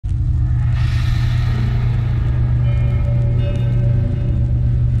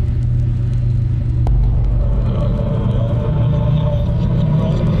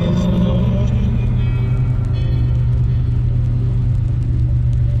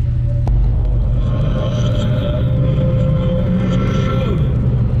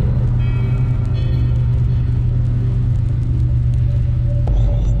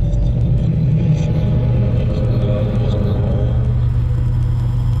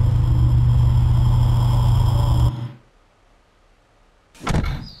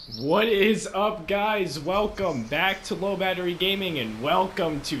What is up, guys? Welcome back to Low Battery Gaming and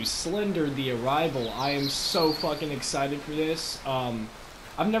welcome to Slender the Arrival. I am so fucking excited for this.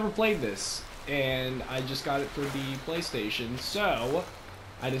 I've never played this and I just got it for the PlayStation, so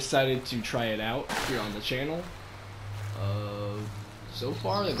I decided to try it out here on the channel. So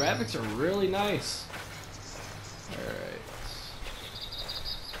far the graphics are really nice. Alright,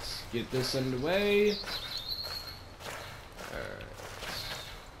 let's get this underway.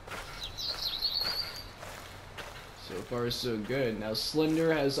 So far so good. Now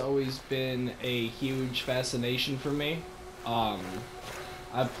Slender has always been a huge fascination for me.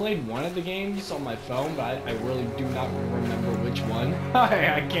 I've played one of the games on my phone, but I really do not remember which one.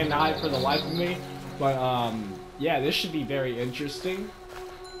 I cannot for the life of me. But yeah, this should be very interesting.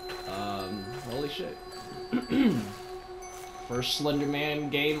 Holy shit. First Slenderman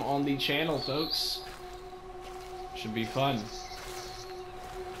game on the channel, folks. Should be fun.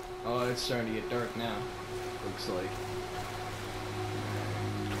 Oh, it's starting to get dark now. Looks like.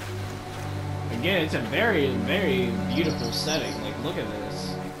 Again, it's a very, very beautiful setting. Like, look at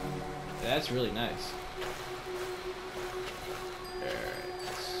this. That's really nice. Alright.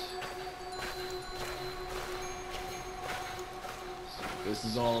 So what this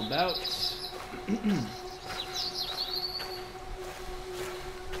is all about.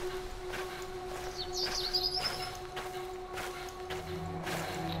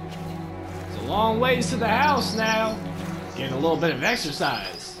 Long ways to the house now. Getting a little bit of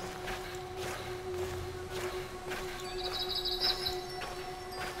exercise.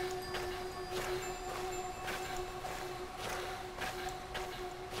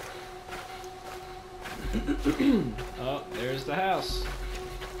 Oh, there's the house.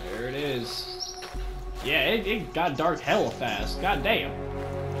 There it is. Yeah, it got dark hella fast. God damn.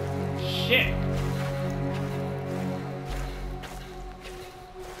 Shit.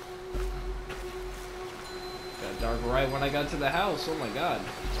 Dark right when I got to the house. Oh my god.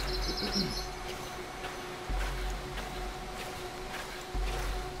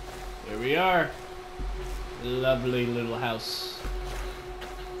 Here we are. Lovely little house.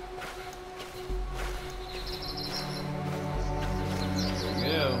 There we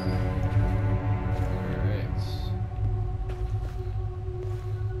go. Alright.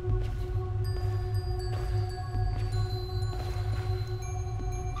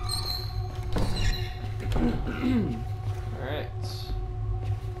 Alright.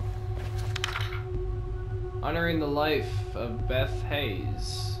 Honoring the life of Beth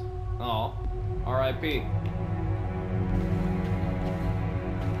Hayes. Oh, R.I.P.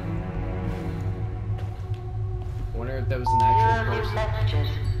 Wonder if that was an actual person. Messages.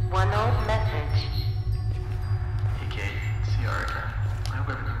 One old message. Hey Kate, it's CR again. I hope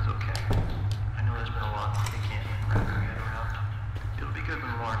everything's okay. I know there's been a lot that you can't wrap your head around. It'll be good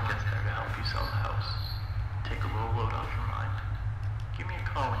when Lauren gets there to help you sell the house. Take a little load off your mind. Give me a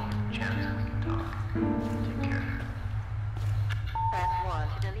call when you get a chance and we can talk. Take care. Press 1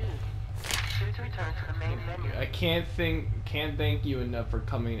 to delete. 2 to return to the main menu. I can't thank you enough for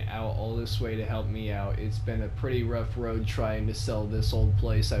coming out all this way to help me out. It's been a pretty rough road trying to sell this old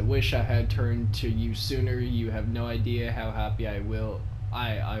place. I wish I had turned to you sooner. You have no idea how happy I will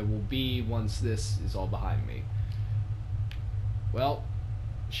be once this is all behind me. Well,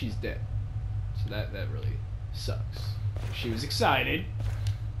 she's dead. So that really sucks. She was excited,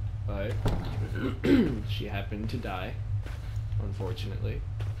 but she happened to die, unfortunately.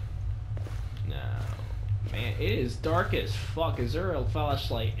 Now, man, it is dark as fuck. Is there a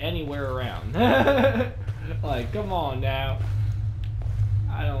flashlight anywhere around? Like, come on now.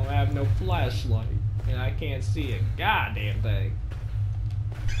 I don't have no flashlight, and I can't see a goddamn thing.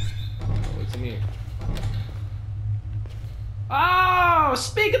 Oh, what's in here? Oh,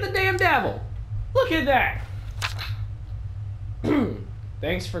 speak of the damn devil! Look at that!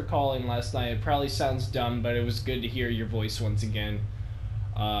 Thanks for calling last night. It probably sounds dumb, but it was good to hear your voice once again.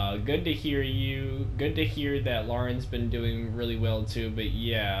 Good to hear you. Good to hear that Lauren's been doing really well too, but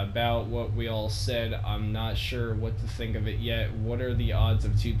yeah, about what we all said, I'm not sure what to think of it yet. What are the odds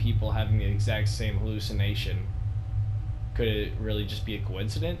of two people having the exact same hallucination? Could it really just be a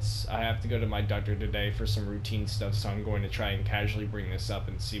coincidence? I have to go to my doctor today for some routine stuff, so I'm going to try and casually bring this up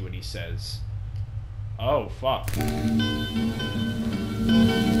and see what he says. Oh, fuck. Hey,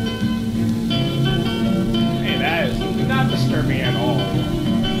 that is not disturbing at all.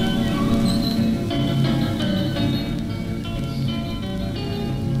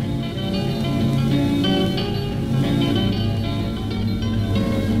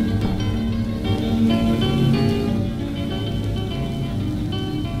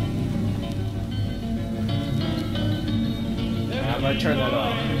 I'm gonna turn that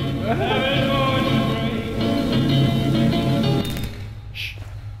off. Shh.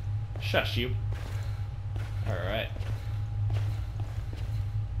 Shush you. Alright.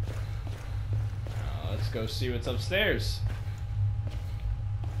 Let's go see what's upstairs.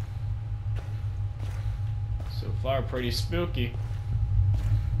 So far, pretty spooky.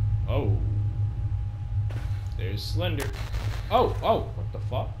 Oh. There's Slender. Oh, oh, what the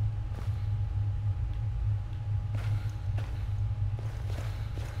fuck?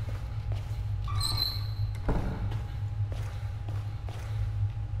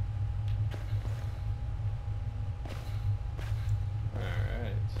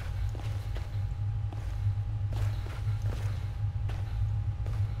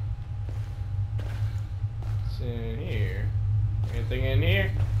 In here. Anything in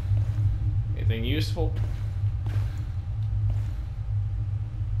here? Anything useful?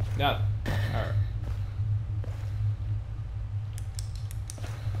 Nothing. Alright.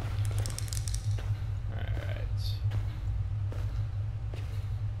 Alright.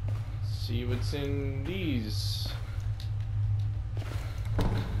 See what's in these.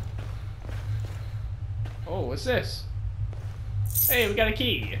 Oh, what's this? Hey, we got a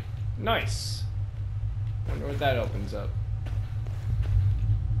key. Nice. Wonder what that opens up.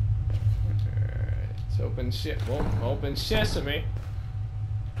 Alright, it's open shit. Well, open sesame.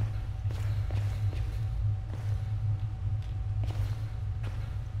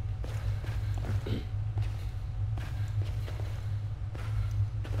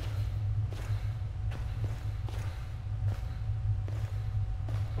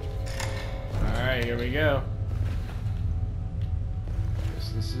 Alright, here we go.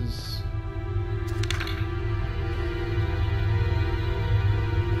 Guess this is.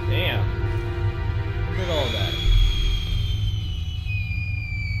 Damn. Look at all that.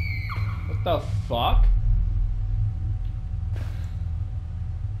 What the fuck?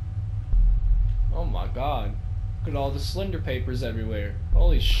 Oh my god. Look at all the Slender papers everywhere.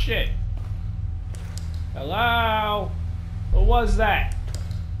 Holy shit. Hello? What was that?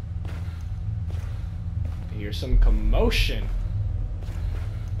 I hear some commotion.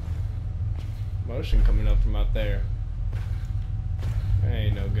 Commotion coming up from out there. That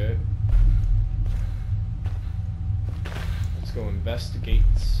ain't no good. Let's go investigate.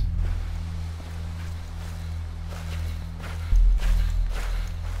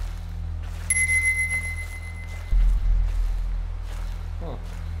 Huh.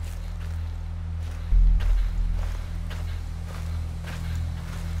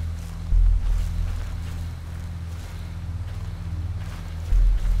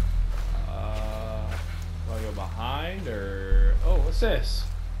 Do I go behind or... Oh, what's this?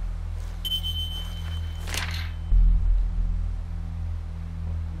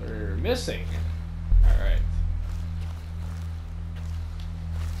 We're missing. Alright.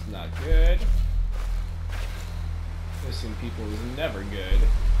 It's not good. Missing people is never good.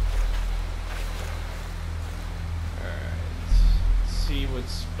 Alright. Let's see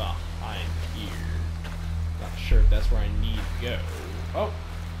what's behind here. Not sure if that's where I need to go. Oh!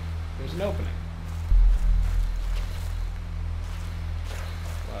 There's an opening.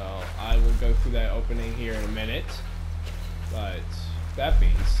 Well, I will go through that opening here in a minute. But that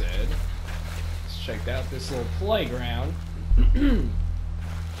being said, let's check out this little playground.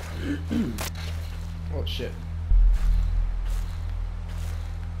 Oh shit.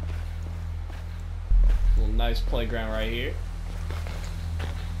 Little nice playground right here.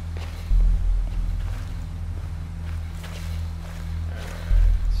 Alright.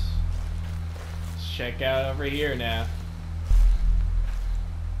 Let's check out over here now.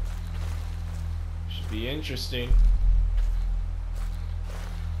 Should be interesting.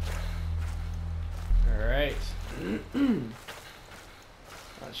 Alright.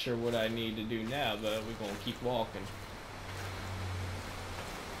 Not sure what I need to do now, but we're gonna keep walking.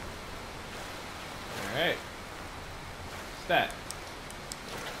 Alright. What's that?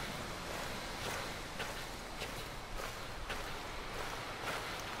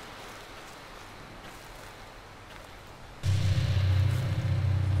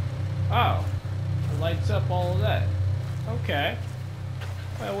 Oh. It lights up all of that. Okay.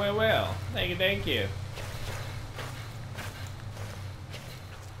 Well, well, well. Thank you.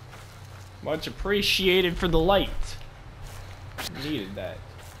 Much appreciated for the light. Needed that.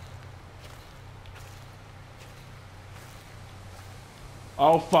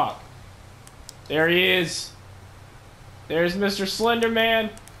 Oh fuck. There he is. There's Mr.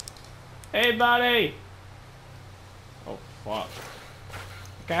 Slenderman. Hey buddy. Oh fuck.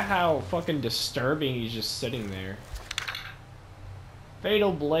 Look at how fucking disturbing he's just sitting there.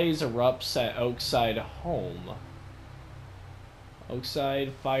 Fatal blaze erupts at Oakside home.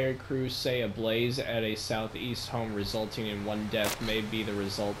 Oakside fire crews say a blaze at a southeast home resulting in 1 death may be the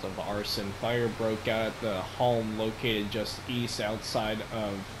result of arson. Fire broke out at the home located just east of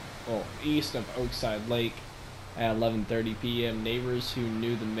Oakside Lake at 11:30 p.m. Neighbors who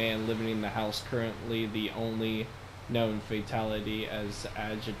knew the man living in the house, currently the only known fatality, as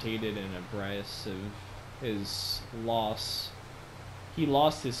agitated and abrasive. He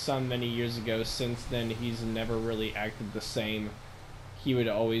lost his son many years ago. Since then, he's never really acted the same. He would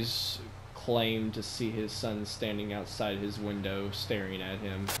always claim to see his son standing outside his window staring at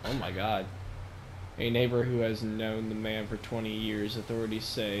him. Oh my god. A neighbor who has known the man for 20 years, authorities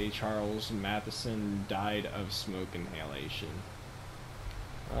say Charles Matheson died of smoke inhalation.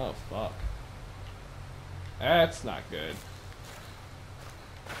 Oh fuck. That's not good.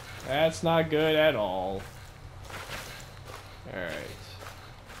 That's not good at all. Alright.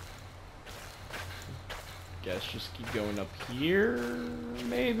 Guess just keep going up here.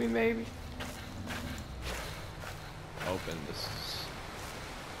 Maybe. Open this.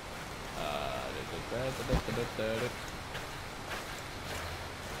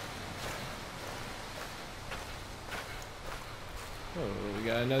 Oh, we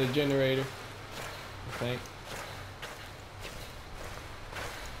got another generator, I think.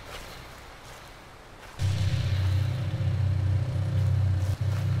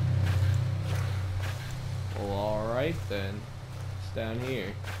 Well, alright then. It's down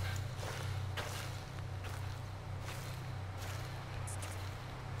here.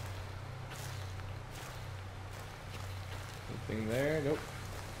 Anything there? Nope.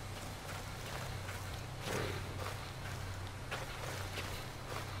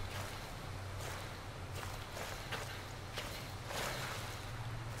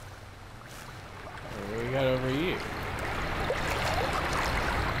 What do we got over here?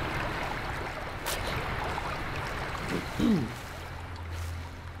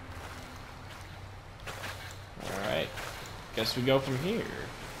 Alright. Guess we go from here.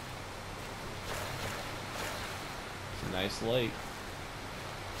 It's a nice lake.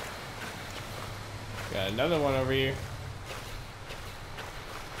 Got another one over here.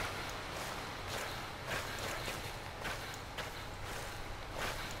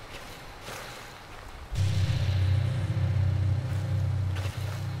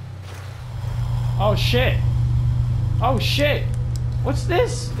 Oh shit! Oh shit! What's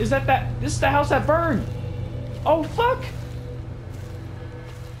this? Is that this is the house that burned? Oh fuck!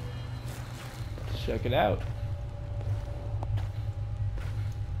 Let's check it out.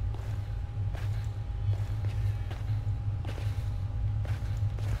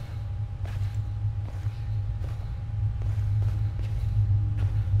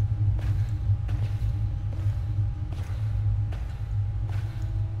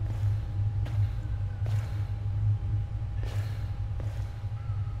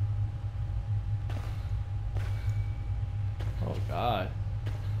 Oh god.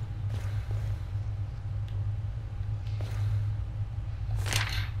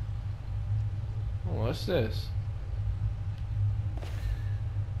 What's this?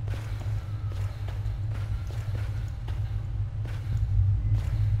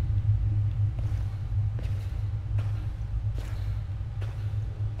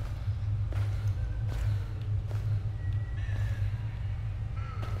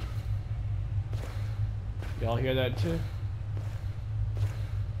 Y'all hear that too?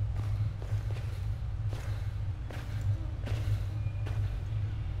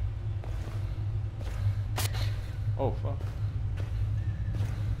 Oh fuck.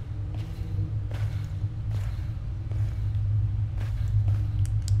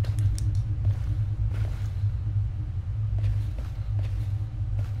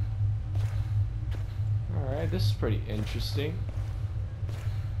 Alright, this is pretty interesting.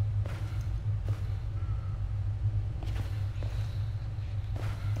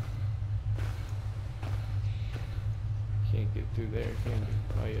 Can't get through there, can you?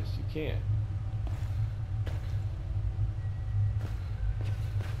 Oh yes, you can.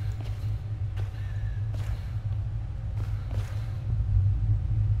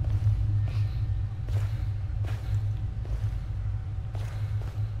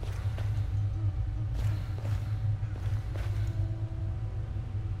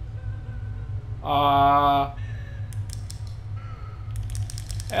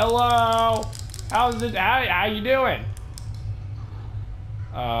 Hello. How's it? How you doing?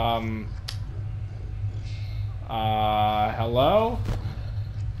 Hello?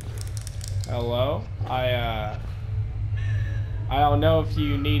 Hello? I don't know if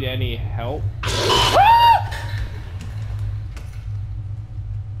you need any help.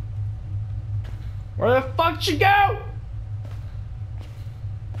 Where the fuck you go?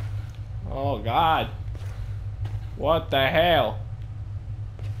 Oh God. What the hell?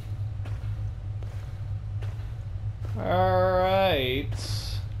 Alright.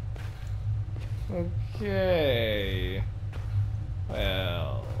 Okay.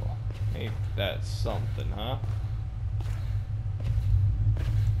 Well, ain't that something, huh?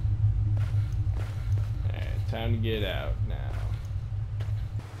 Alright, time to get out now.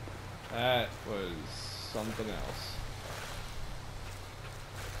 That was something else.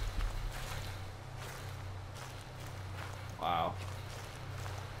 Wow.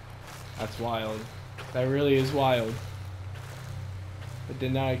 That's wild. That really is wild. I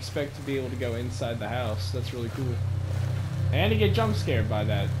did not expect to be able to go inside the house. That's really cool. And to get jump scared by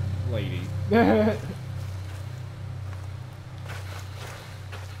that lady. But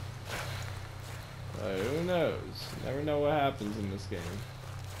who knows? Never know what happens in this game.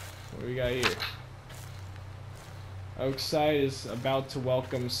 What do we got here? Oakside is about to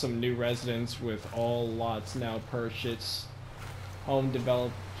welcome some new residents with all lots now purchased. Home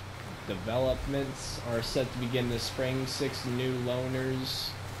developments are set to begin this spring. 6 new loners.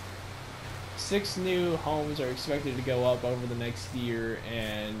 6 new homes are expected to go up over the next year,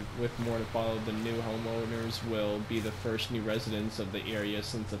 and with more to follow, the new homeowners will be the first new residents of the area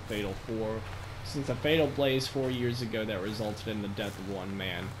since a fatal blaze 4 years ago that resulted in the death of 1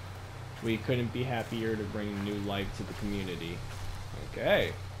 man. We couldn't be happier to bring new life to the community.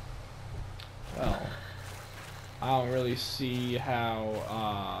 Okay. Well, I don't really see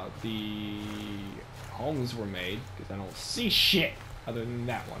how the homes were made, because I don't see shit other than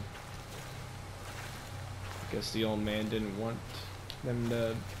that one. I guess the old man didn't want them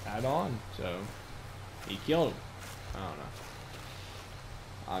to add on, so he killed him. I don't know.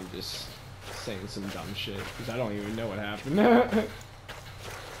 I'm just saying some dumb shit, because I don't even know what happened.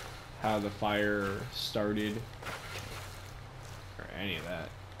 How the fire started, or any of that.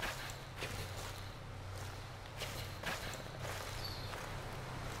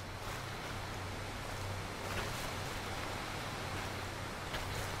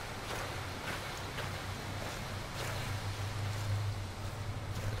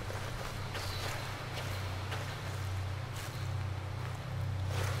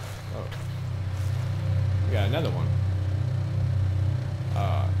 Oh, we got another one.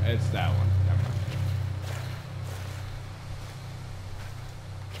 It's that one. Never mind.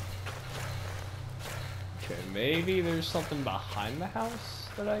 Okay, maybe there's something behind the house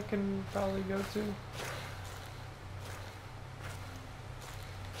that I can probably go to.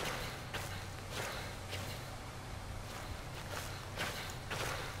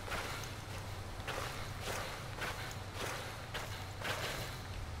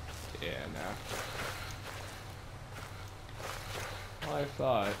 Yeah, no. I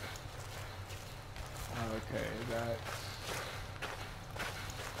thought. Okay, that's.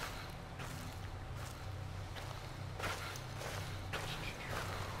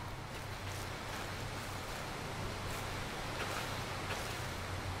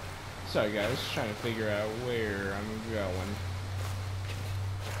 Sorry guys, just trying to figure out where I'm going.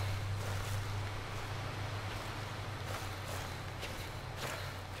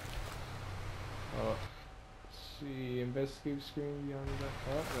 Oh. See, investigate screen beyond that.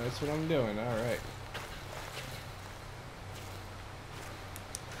 Oh, that's what I'm doing. Alright.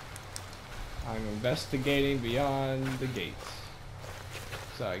 I'm investigating beyond the gates.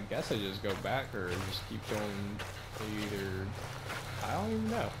 So I guess I just go back or just keep going either. I don't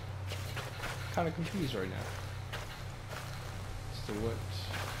even know. Kind of confused right now as to what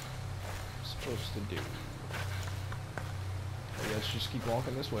I'm supposed to do. I guess just keep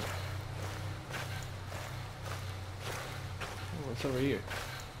walking this way. What's over here?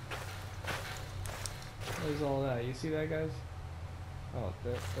 What is all that? You see that, guys? Oh,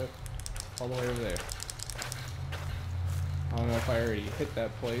 that all the way over there. I don't know if I already hit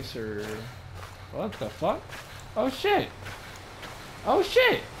that place or what the fuck? Oh shit! Oh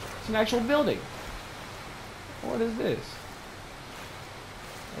shit! It's an actual building. What is this?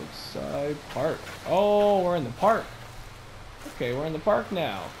 Outside park. Oh, we're in the park. Okay, we're in the park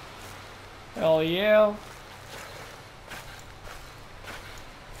now. Hell yeah!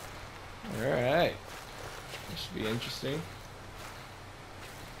 Alright. This should be interesting.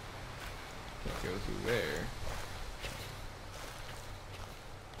 Can't go through there.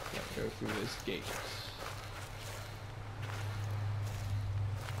 Can't go through this gate.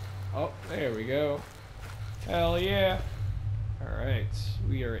 Oh, there we go. Hell yeah. Alright,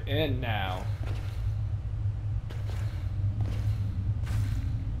 we are in now.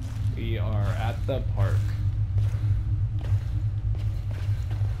 We are at the park.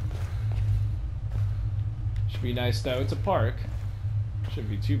 Should be nice though, it's a park. Shouldn't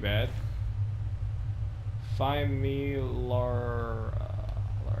be too bad. find me, Laria.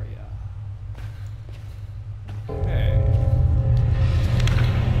 Okay.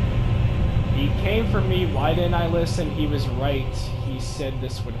 He came for me. Why didn't I listen? He was right. He said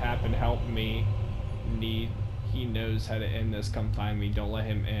this would happen. Help me. He knows how to end this. Come find me. Don't let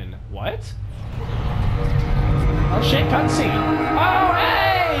him in. What? Oh shit, cutscene. Oh,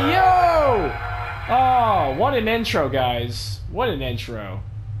 hey, yo! Oh, what an intro, guys. What an intro.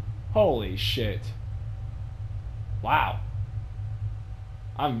 Holy shit. Wow.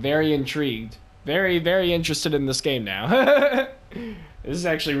 I'm very intrigued. Very, very interested in this game now. This is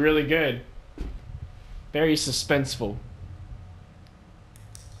actually really good. Very suspenseful.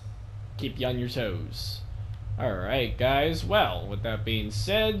 Keep you on your toes. Alright, guys. Well, with that being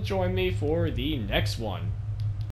said, join me for the next one.